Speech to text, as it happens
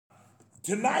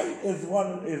tonight is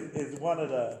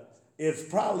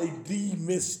probably the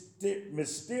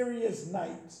mysterious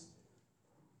nights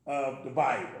of the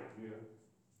Bible. Yeah.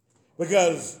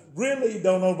 Because really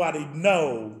don't nobody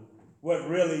know what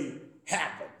really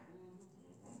happened.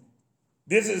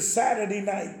 This is Saturday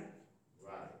night.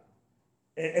 Right.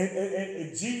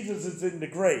 And Jesus is in the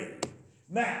grave.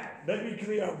 Now, let me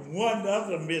clear up one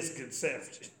other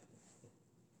misconception.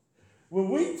 When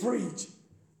we preach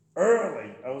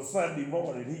early on Sunday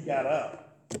morning, he got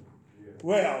up. Yeah.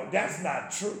 Well, that's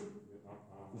not true.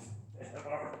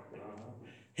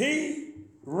 He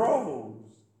rose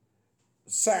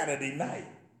Saturday night.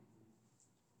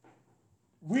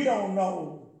 We don't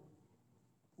know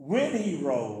when he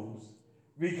rose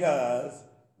because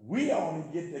we only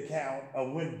get the count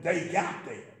of when they got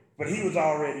there, but he was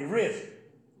already risen.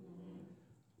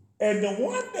 And the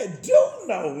one that do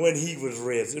know when he was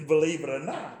risen, believe it or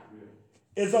not,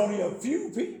 is only a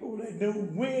few people that knew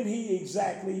when he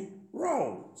exactly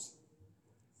rose.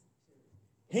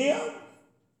 Him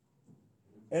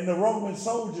and the Roman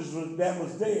soldiers that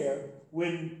was there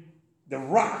when the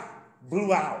rock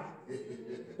blew out.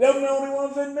 They were the only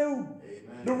ones that knew.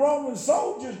 Amen. The Roman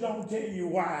soldiers don't tell you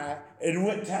why and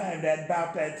what time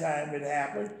about that time it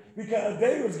happened, because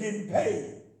they was getting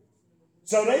paid.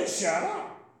 So they shut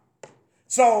up.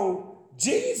 So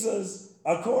Jesus,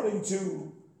 according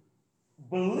to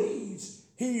beliefs,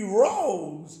 he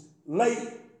rose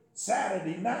late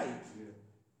Saturday night. Yeah.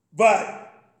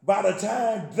 But by the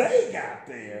time they got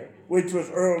there, which was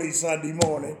early Sunday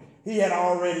morning, he had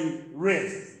already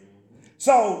risen.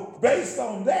 So based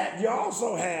on that, you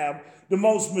also have the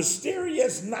most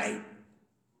mysterious night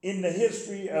in the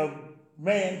history of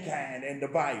mankind in the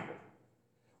Bible.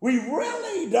 We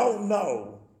really don't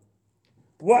know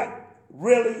what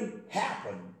really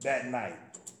happened that night.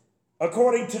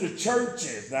 According to the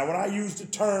churches, now when I use the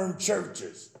term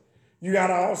churches, you got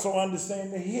to also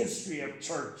understand the history of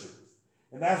churches.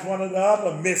 And that's one of the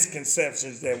other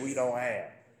misconceptions that we don't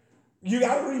have. You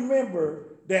got to remember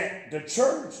that the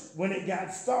church, when it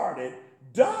got started,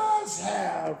 does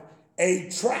have a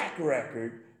track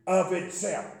record of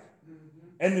itself.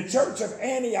 And the church of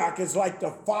Antioch is like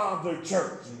the father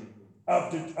church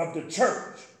of the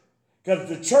church. Because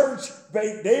the church,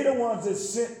 they're the ones that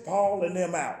sent Paul and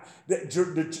them out.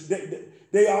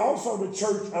 They are also the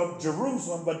church of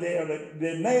Jerusalem, but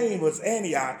their name was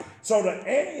Antioch. So the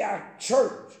Antioch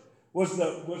church was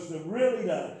really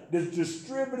the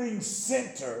distributing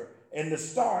center and the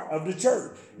start of the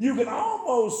church. You can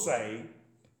almost say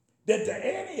that the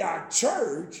Antioch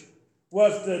church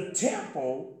was the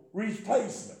temple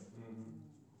replacement.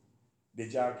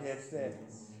 Did y'all catch that?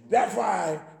 That's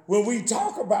why when we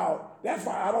talk about, that's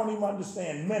why I don't even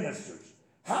understand ministers.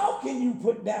 How can you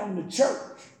put down the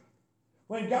church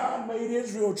when God made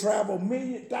Israel travel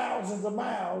thousands of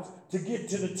miles to get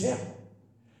to the temple?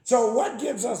 So what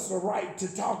gives us the right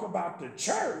to talk about the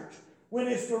church when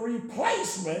it's the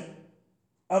replacement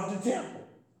of the temple?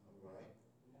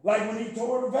 Like when he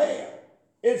tore the veil,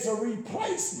 it's a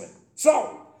replacement.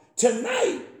 So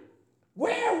tonight,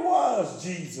 where was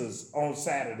Jesus on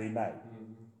Saturday night?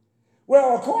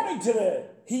 Well, according to the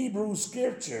Hebrew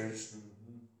scriptures,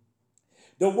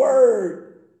 the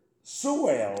word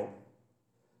Suel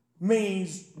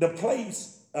means the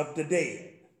place of the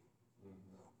dead,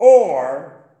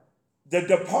 or the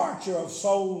departure of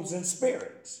souls and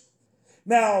spirits.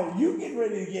 Now, you get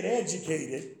ready to get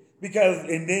educated,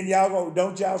 and then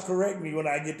don't y'all correct me when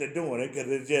I get to doing it, because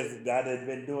it's just, I have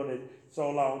been doing it so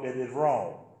long that it's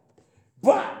wrong.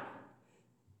 But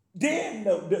then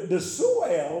the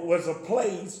Suel was a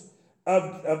place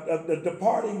of the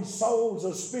departing souls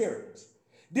or spirits.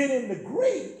 Then in the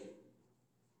Greek,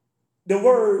 the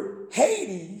word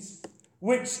Hades,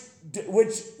 which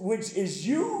is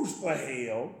used for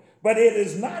hell, but it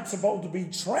is not supposed to be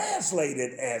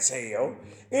translated as hell.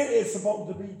 It is supposed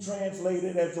to be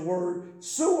translated as the word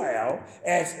Suel,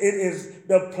 as it is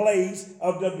the place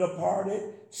of the departed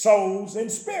souls and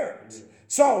spirits.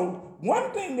 So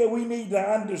one thing that we need to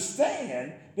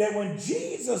understand, that when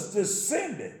Jesus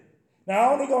descended, now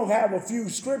I'm only going to have a few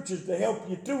scriptures to help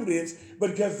you through this,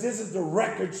 because this is the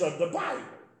records of the Bible.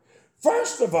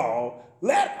 First of all,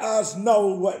 let us know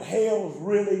what hell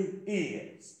really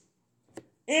is.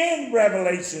 In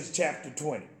Revelation chapter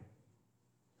 20,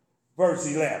 verse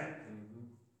 11.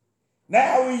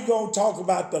 Now we're going to talk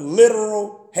about the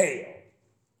literal hell.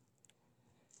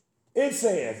 It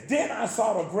says, "Then I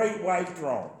saw the great white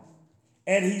throne,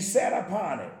 and he sat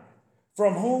upon it,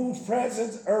 from whose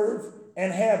presence earth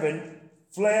and heaven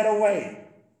fled away."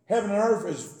 Heaven and earth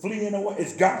is fleeing away.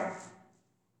 It's gone.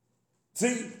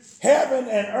 See, heaven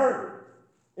and earth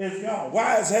is gone.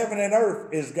 Why is heaven and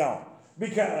earth is gone?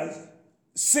 Because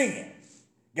sin.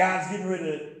 God's getting rid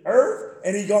of earth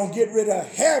and he's going to get rid of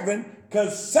heaven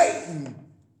because Satan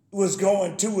was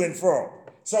going to and fro.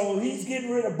 So he's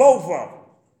getting rid of both of them.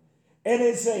 And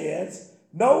it says,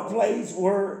 no place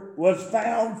was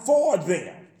found for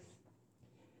them.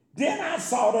 Then I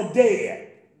saw the dead,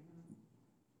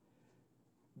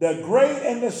 the great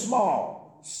and the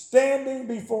small, standing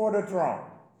before the throne.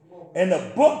 And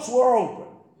the books were open.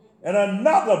 And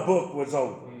another book was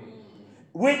open,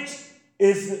 which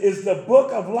is the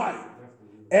book of life.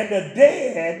 And the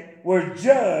dead were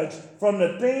judged from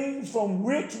the things from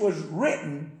which was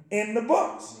written in the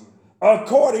books,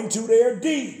 according to their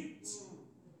deeds.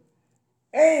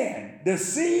 And the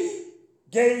sea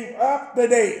gave up the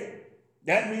dead.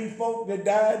 That means folk that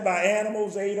died by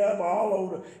animals, ate up all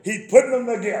over. He put them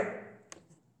together.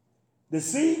 The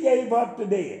sea gave up the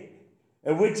dead,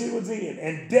 in which it was in.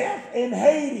 And death and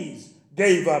Hades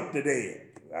gave up the dead.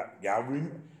 Y'all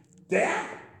remember? Death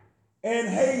and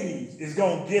Hades is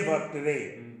going to give up the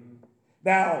dead.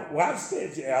 Now, watch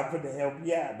this. I'm going to help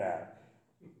you out now.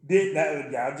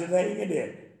 Y'all just hang in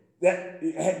there.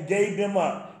 That gave them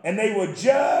up. And they will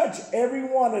judge every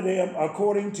one of them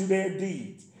according to their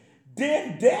deeds.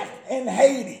 Then death and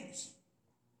Hades,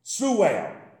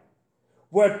 Sheol,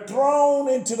 were thrown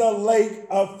into the lake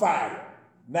of fire.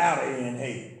 Now they're in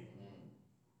hell.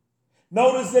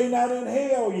 Notice they're not in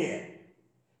hell yet.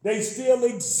 They still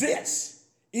exist,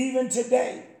 even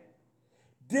today.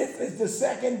 This is the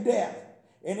second death.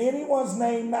 And anyone's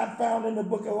name not found in the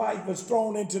book of life was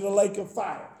thrown into the lake of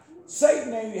fire.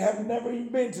 Satan have never even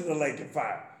been to the lake of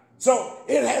fire. So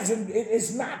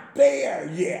it's not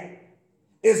there yet.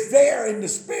 It's there in the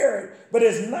spirit, but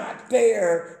it's not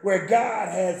there where God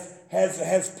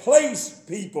has placed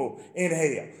people in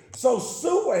hell. So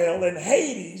Sheol and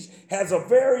Hades has a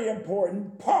very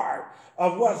important part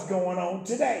of what's going on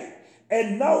today.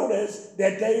 And notice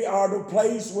that they are the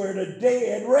place where the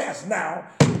dead rest. Now,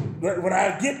 when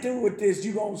I get through with this,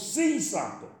 you're going to see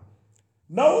something.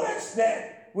 Notice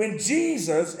that when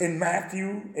Jesus in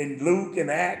Matthew and Luke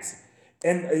and Acts,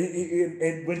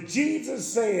 and when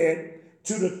Jesus said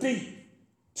to the thief,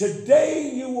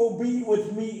 today you will be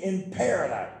with me in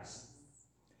paradise.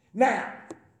 Now,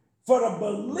 for the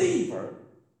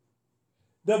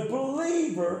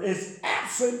believer is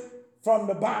absent from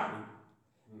the body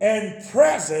and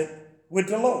present with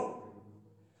the Lord.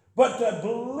 But the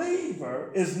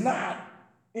believer is not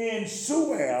in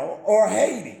Sheol or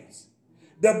Hades.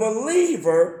 The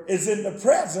believer is in the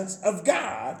presence of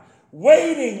God,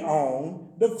 waiting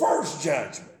on the first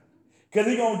judgment. Because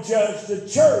he's going to judge the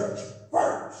church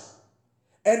first.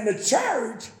 And the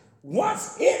church,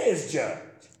 once it is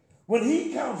judged, when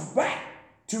he comes back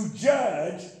to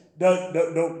judge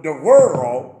the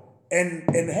world and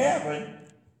in heaven,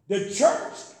 the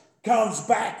church comes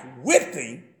back with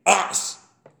him, us,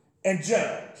 and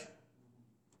judge.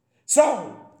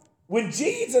 So when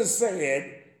Jesus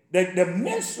said that the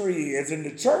mystery is, and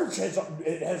the church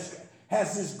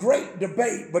has this great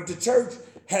debate, but the church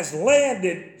has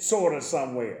landed sort of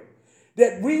somewhere,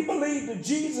 that we believe that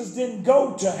Jesus didn't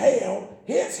go to hell.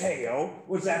 His hell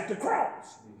was at the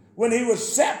cross when he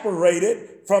was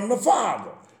separated from the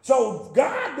Father. So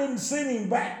God didn't send him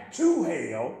back to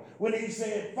hell when he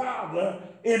said, Father,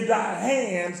 in thy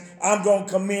hands I'm going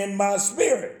to commend my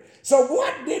spirit. So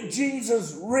what did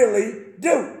Jesus really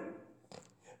do?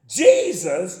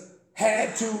 Jesus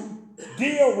had to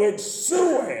deal with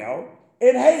Sheol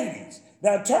and Hades.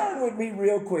 Now turn with me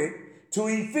real quick to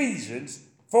Ephesians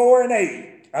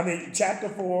 4:8. Chapter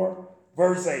 4,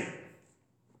 verse 8.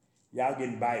 Y'all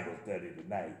getting Bible study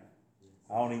tonight.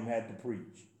 I don't even have to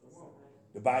preach.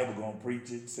 The Bible gonna preach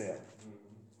itself.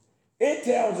 It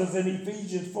tells us in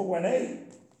Ephesians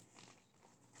 4:8.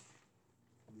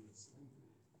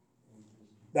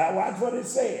 Now watch what it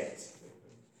says.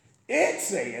 It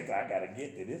says, I gotta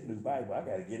get to this new Bible, I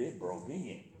gotta get it broke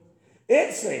in.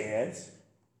 It says,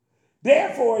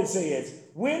 therefore it says,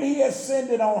 when he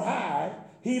ascended on high,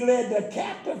 he led the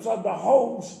captives of the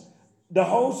host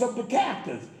of the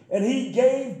captives, and he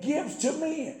gave gifts to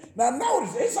men. Now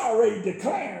notice, it's already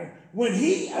declared when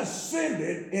he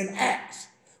ascended in Acts,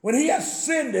 when he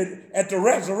ascended at the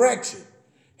resurrection,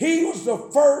 he was the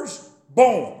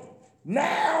firstborn.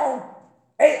 Now,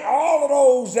 all of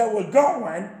those that were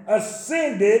going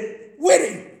ascended with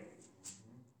him.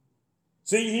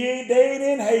 See, they ain't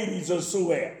in Hades or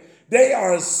Sheol. They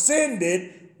are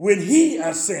ascended when he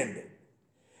ascended.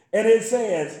 And it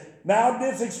says, now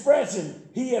this expression,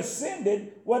 he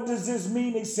ascended, what does this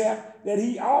mean except that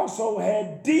he also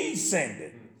had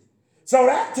descended? So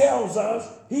that tells us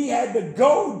he had to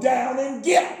go down and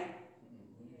get them.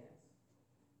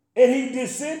 And he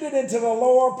descended into the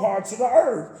lower parts of the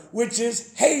earth, which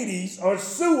is Hades or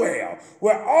Sheol,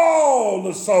 where all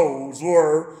the souls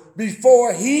were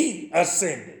before he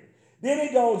ascended. Then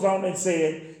he goes on and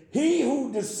said, he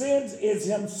who descends is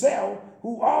himself,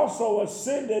 who also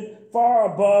ascended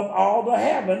far above all the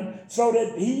heaven, so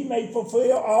that he may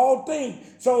fulfill all things.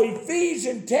 So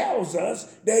Ephesians tells us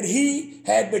that he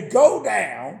had to go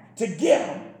down to get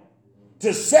them,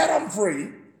 to set them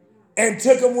free, and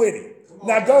took them with him.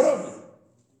 Now go to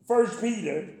 1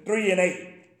 Peter 3 and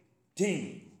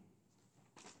 18.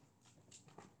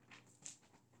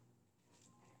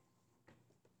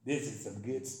 This is some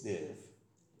good stuff.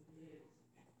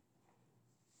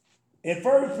 In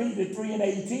 1 Peter 3 and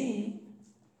 18,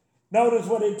 notice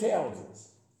what it tells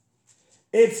us.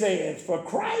 It says, for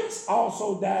Christ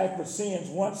also died for sins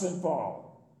once and for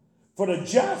all, for the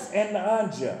just and the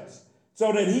unjust,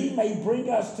 so that he may bring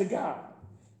us to God,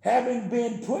 having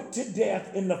been put to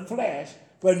death in the flesh,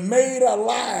 but made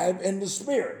alive in the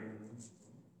spirit.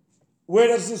 Where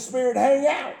does the spirit hang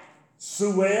out?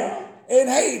 Sheol and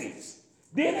Hades.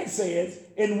 Then it says,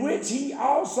 in which he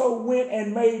also went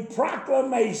and made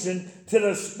proclamation to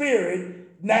the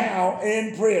spirit now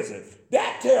in prison.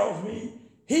 That tells me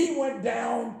he went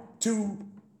down to,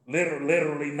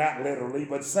 literally, not literally,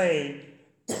 but saying,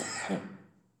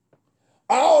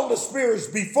 all the spirits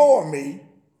before me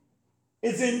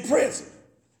is in prison.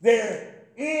 They're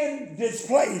in this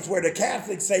place where the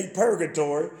Catholics say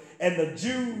purgatory and the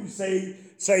Jews say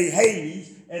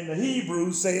Hades and the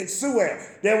Hebrews say it's Sheol.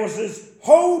 There was this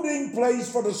holding place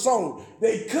for the soul.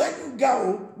 They couldn't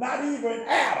go, not even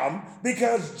Adam,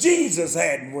 because Jesus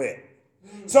hadn't went.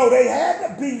 So they had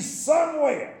to be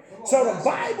somewhere. So the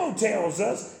Bible tells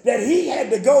us that he had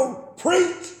to go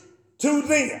preach to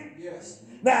them. Yes.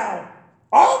 Now,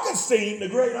 Augustine, the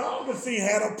great Augustine,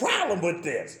 had a problem with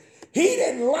this. He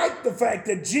didn't like the fact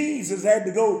that Jesus had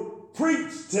to go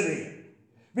preach to them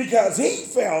because he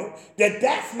felt that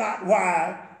that's not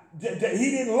why, that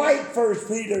he didn't like 1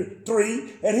 Peter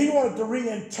 3, and he wanted to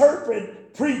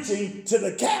reinterpret preaching to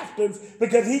the captives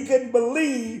because he couldn't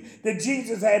believe that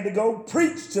Jesus had to go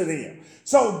preach to them.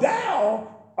 So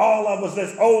now, all of us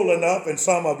that's old enough, and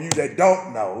some of you that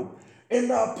don't know, in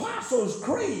the Apostles'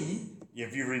 Creed,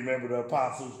 if you remember the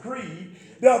Apostles' Creed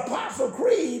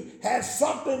has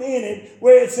something in it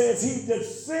where it says he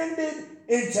descended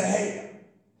into hell.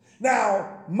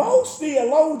 Now, most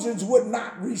theologians would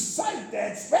not recite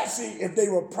that, especially if they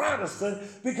were Protestant,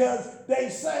 because they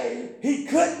say he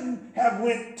couldn't have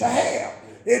went to hell.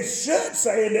 It should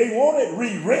say, and they want it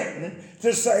rewritten,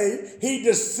 to say he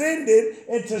descended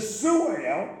into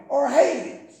Sheol or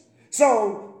Hades.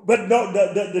 So, but no,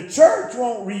 the church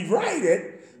won't rewrite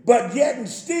it. But yet and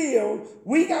still,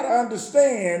 we got to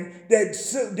understand that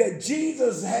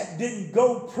Jesus didn't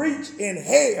go preach in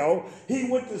hell. He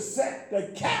went to set the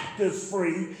captives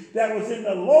free that was in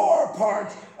the lower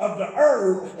parts of the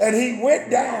earth. And he went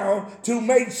down to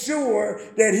make sure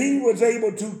that he was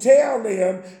able to tell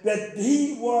them that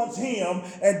he was him.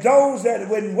 And those that had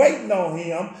been waiting on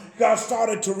him, God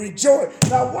started to rejoice.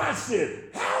 Now watch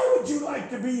this. How would you like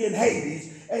to be in Hades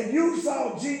and you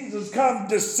saw Jesus come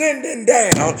descending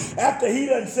down after he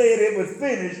done said it was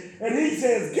finished, and he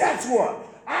says, guess what?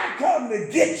 I come to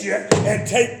get you and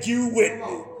take you with me.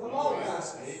 Come on,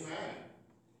 guys.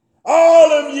 All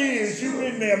them years you've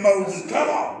been there, Moses, come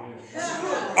on.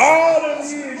 All them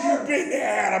years you've been there,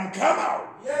 Adam, come on.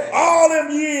 All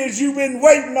them years you've been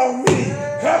waiting on me,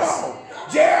 come on.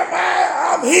 Jeremiah,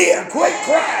 I'm here, quit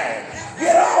crying.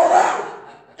 Get on out.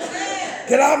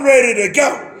 Because I'm ready to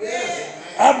go.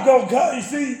 I'm going to go. You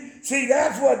see,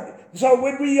 that's what, so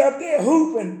when we up there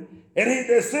hooping, and he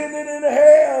descended into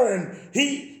hell, and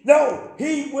he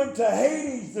went to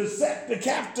Hades to set the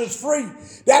captives free.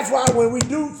 That's why when we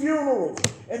do funerals,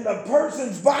 and the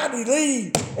person's body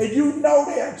leaves, and you know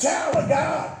they're a child of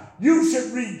God, you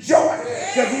should rejoice,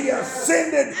 because he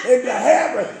ascended into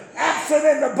heaven, absent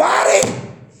in the body,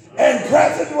 and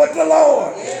present with the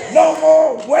Lord. No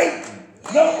more waiting.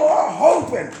 No more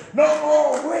hoping, no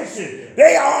more wishing.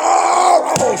 They are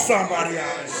all on somebody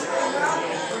else.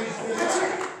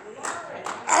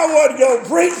 I want to go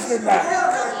preach tonight.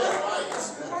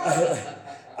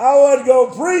 I want to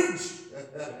go preach.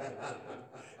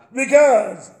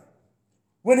 Because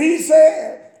when he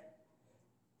said,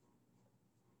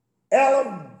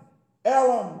 Elam,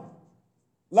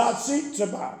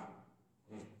 Lasitaba,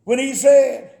 when he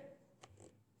said,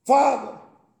 Father,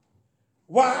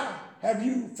 why have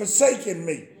you forsaken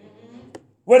me?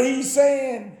 What he's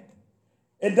saying,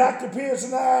 and Dr. Pierce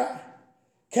and I,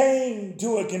 came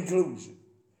to a conclusion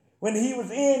when he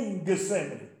was in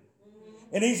Gethsemane.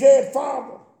 And he said,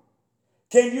 Father,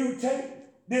 can you take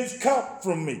this cup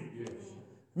from me? Yes.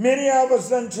 Many of us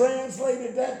done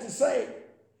translated that to say,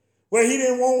 well, he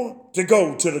didn't want to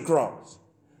go to the cross.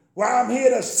 Well, I'm here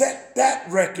to set that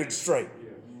record straight.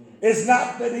 It's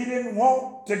not that he didn't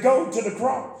want to go to the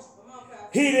cross.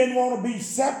 He didn't want to be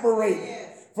separated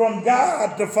from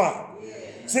God the Father.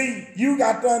 See, you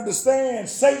got to understand,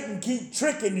 Satan keep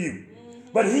tricking you,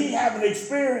 but he haven't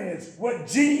experienced what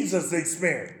Jesus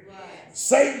experienced.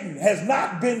 Satan has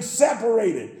not been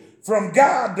separated from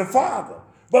God the Father,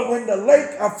 but when the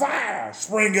lake of fire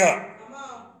spring up,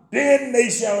 then they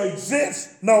shall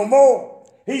exist no more.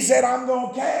 He said, I'm going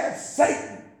to cast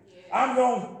Satan. I'm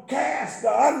going to cast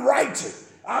the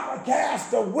unrighteous. I'm going to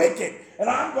cast the wicked. And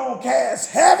I'm going to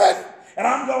cast heaven. And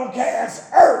I'm going to cast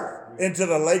earth into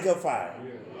the lake of fire.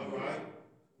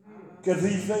 Because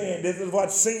he's saying, this is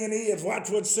what sin is. Watch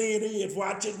what sin is.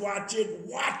 Watch it, watch it,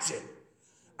 watch it.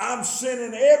 I'm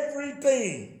sending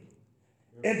everything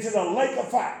into the lake of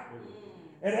fire.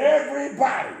 And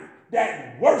everybody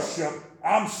that worship,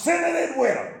 I'm sending it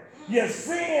with them. Your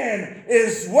sin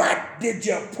is what did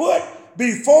you put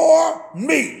before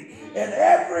me? And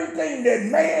everything that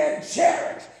man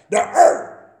cherished, the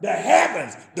earth, the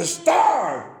heavens, the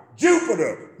stars,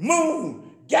 Jupiter,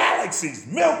 moon, galaxies,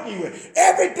 Milky Way,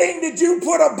 everything that you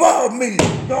put above me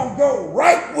gonna go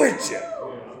right with you.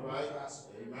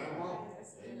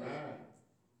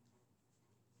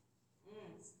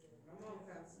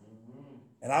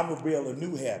 And I'm gonna build a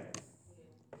new heaven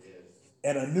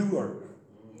and a new earth.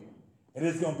 And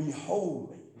it's going to be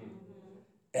holy.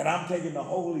 And I'm taking the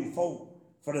holy folk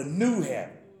for the new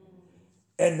heaven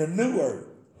and the new earth.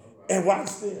 And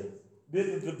watch this. This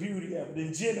is the beauty of it.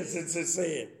 In Genesis, it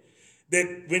said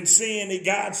that when sin and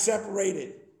God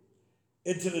separated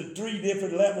into the 3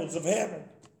 different levels of heaven,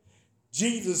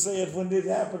 Jesus said, when this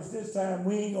happens this time,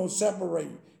 we ain't going to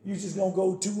separate. You just going to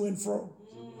go to and fro.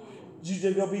 You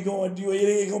just going to be going, it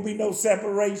ain't going to be no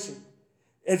separation.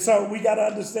 And so we got to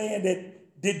understand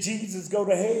that, did Jesus go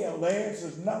to hell? The answer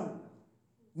is no.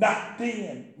 Not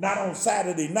then, not on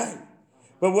Saturday night.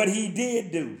 But what he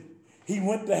did do, he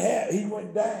went to hell, he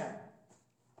went down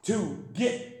to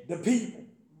get the people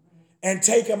and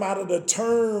take them out of the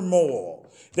turmoil.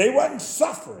 They wasn't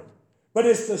suffering, but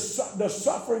it's the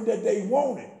suffering that they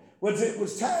wanted. It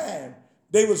was time.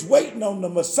 They was waiting on the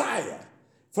Messiah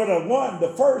for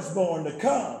the firstborn to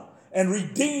come and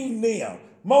redeem them.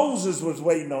 Moses was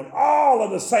waiting on it. All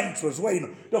of the saints was waiting on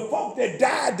it. The folk that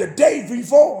died the day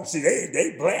before, see,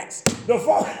 they blessed. The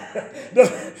folk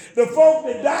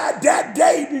that died that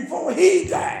day before he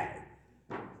died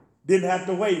didn't have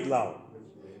to wait long.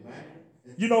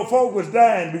 You know, folk was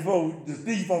dying before the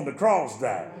thief on the cross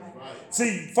died.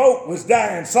 See, folk was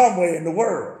dying somewhere in the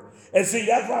world. And see,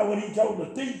 that's why when he told the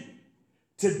thief,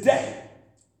 today,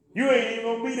 you ain't even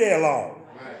going to be there long.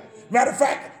 Matter of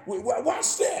fact,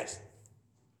 watch this.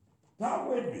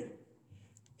 Not with me.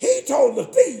 He told the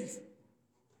thief,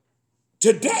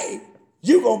 today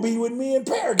you're going to be with me in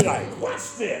paradise.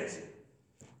 Watch this.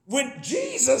 When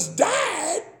Jesus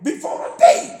died before the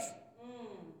thief,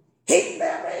 he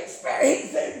never experienced. He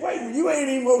said, wait, you ain't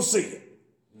even going to see it.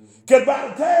 Because by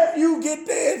the time you get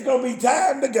there, it's going to be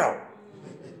time to go.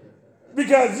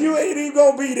 Because you ain't even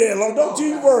going to be there long. Don't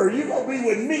you worry. You're going to be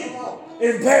with me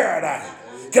in paradise.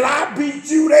 Because I beat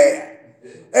you there.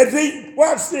 And see,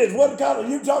 watch this. What kind of,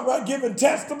 you talk about giving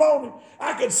testimony?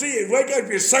 I can see it. Wake up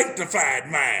your sanctified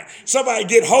mind. Somebody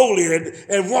get holy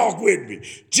and walk with me.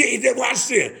 Jesus, watch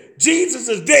this. Jesus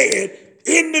is dead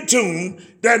in the tomb,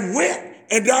 that went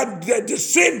and that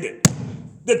descended.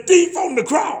 The thief on the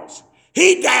cross,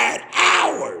 he died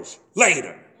hours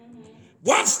later.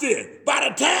 Watch this. By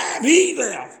the time he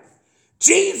left,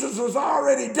 Jesus was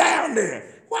already down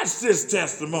there. Watch this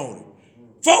testimony.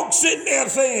 Folks sitting there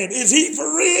saying, is he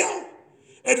for real?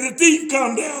 And the thief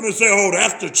come down and say, oh,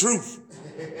 that's the truth.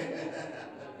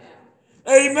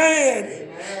 Amen.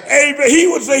 Amen. He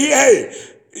would say, hey,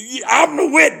 I'm the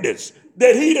witness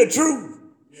that he the truth.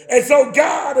 And so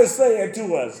God is saying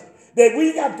to us that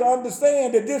we got to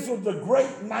understand that this was the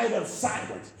great night of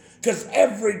silence, because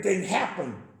everything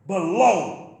happened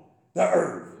below the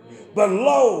earth,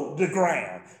 below the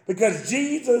ground, because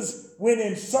Jesus went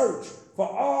in search for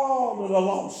all of the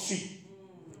lost sheep,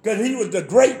 because he was the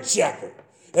great shepherd.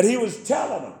 And he was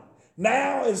telling them,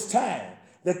 now is time.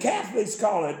 The Catholics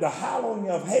call it the hallowing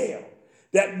of hell.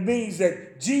 That means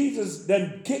that Jesus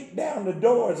done kicked down the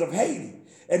doors of Hades,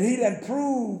 and he done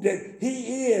proved that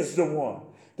he is the one.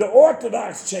 The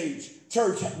Orthodox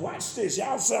Church, watch this,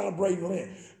 y'all celebrating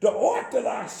Lent. The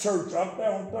Orthodox Church up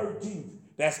there on 13th,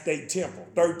 That's their temple,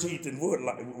 13th and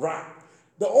Woodline Rock.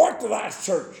 The Orthodox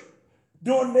Church,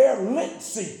 during their Lent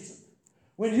season,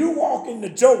 when you walk in the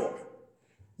door,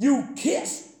 you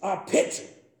kiss a picture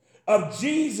of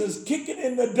Jesus kicking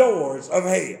in the doors of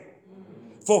hell.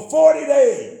 For 40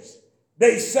 days,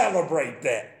 they celebrate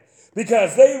that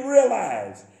because they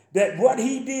realize that what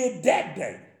he did that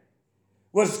day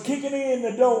was kicking in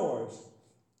the doors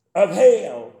of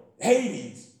hell,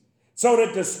 Hades, so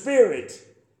that the spirits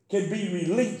can be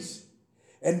released.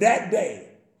 And that day,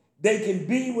 they can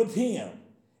be with him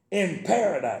in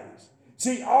paradise.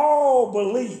 See, all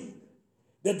believe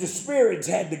that the spirits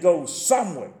had to go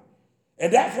somewhere.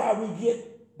 And that's why we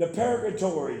get the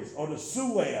purgatories or the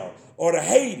Sheol or the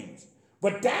Hades.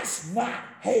 But that's not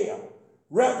hell.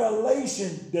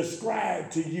 Revelation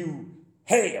described to you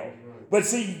hell. But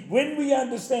see, when we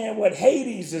understand what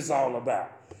Hades is all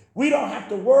about, we don't have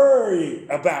to worry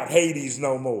about Hades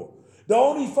no more. The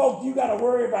only folk you got to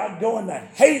worry about going to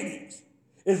Hades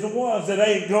is the ones that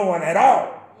ain't going at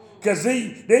all. Because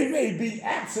they may be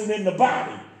absent in the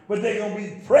body, but they're going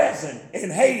to be present in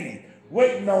Hades,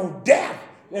 waiting on death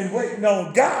and waiting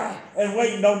on God and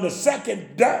waiting on the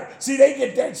second death. See, they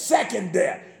get that second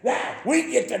death. Now,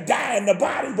 we get to die in the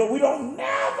body, but we don't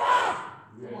never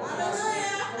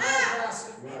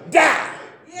die.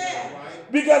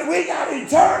 Because we got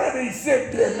eternity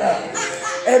sitting in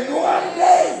us. And one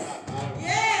day,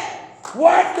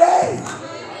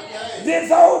 this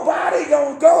whole body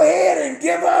gonna go ahead and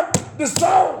give up the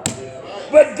soul.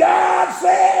 But God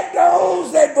said,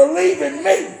 those that believe in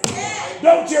me,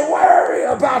 don't you worry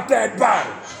about that body.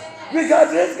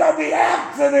 Because it's gonna be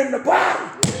absent in the body,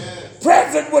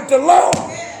 present with the Lord.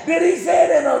 Then he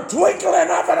said, in a twinkling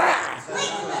of an eye,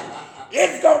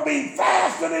 it's gonna be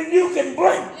faster than you can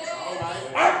blink.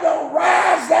 I'm gonna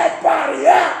rise that body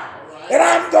up, and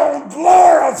I'm gonna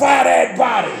glorify that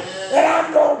body. And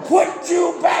I'm going to put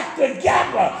you back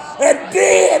together. And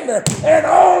then, and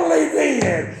only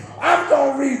then, I'm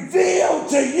going to reveal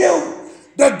to you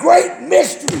the great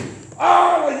mystery.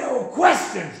 All of your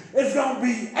questions is going to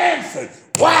be answered.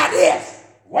 Why this?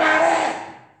 Why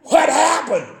that? What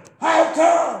happened? How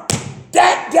come?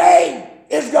 That day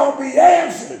is going to be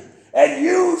answered. And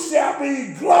you shall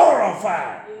be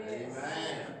glorified. Amen.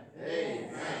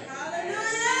 Amen.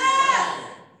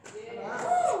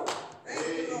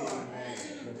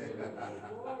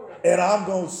 And I'm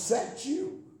going to set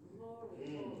you.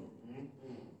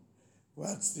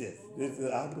 Watch this.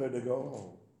 I'm going to go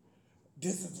home.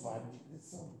 This is why it's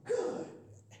so good.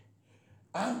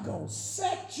 I'm going to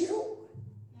set you.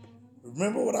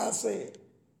 Remember what I said?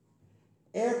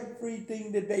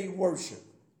 Everything that they worship,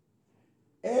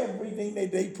 everything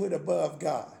that they put above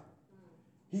God,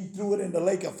 he threw it in the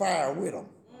lake of fire with them.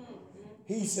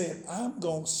 He said, I'm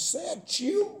going to set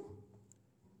you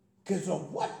because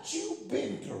of what you've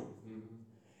been through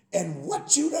and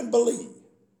what you done believe.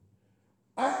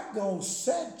 I'm going to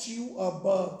set you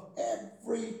above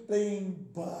everything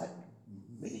but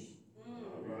me.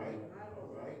 All right.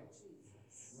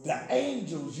 The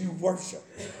angels you worship,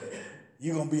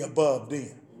 you're going to be above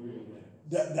them.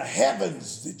 The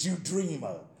heavens that you dream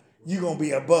of, you're going to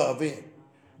be above it.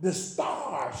 The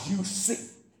stars you see,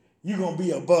 you're going to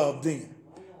be above them.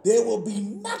 There will be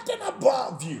nothing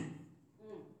above you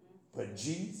but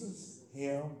Jesus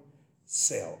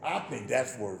himself. I think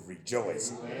that's worth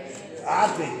rejoicing. I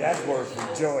think that's worth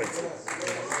rejoicing.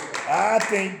 I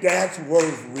think that's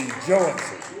worth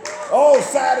rejoicing. Oh,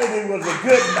 Saturday was a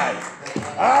good night.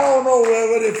 I don't know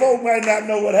whether the folk might not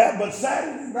know what happened, but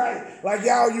Saturday night, like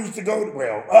y'all used to go to,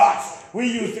 well, us, we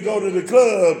used to go to the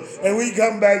club, and we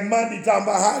come back Monday talking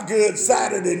about how good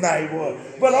Saturday night was.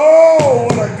 But oh,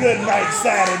 what a good night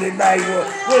Saturday night was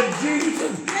when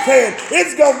Jesus said,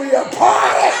 it's going to be a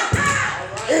party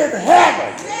in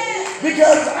heaven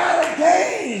because I done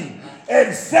came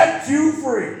and set you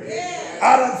free.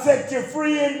 I done set you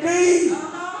free indeed,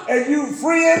 and you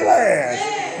free at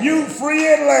last. You free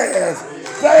at last.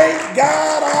 Thank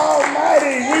God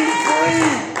Almighty, we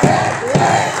free.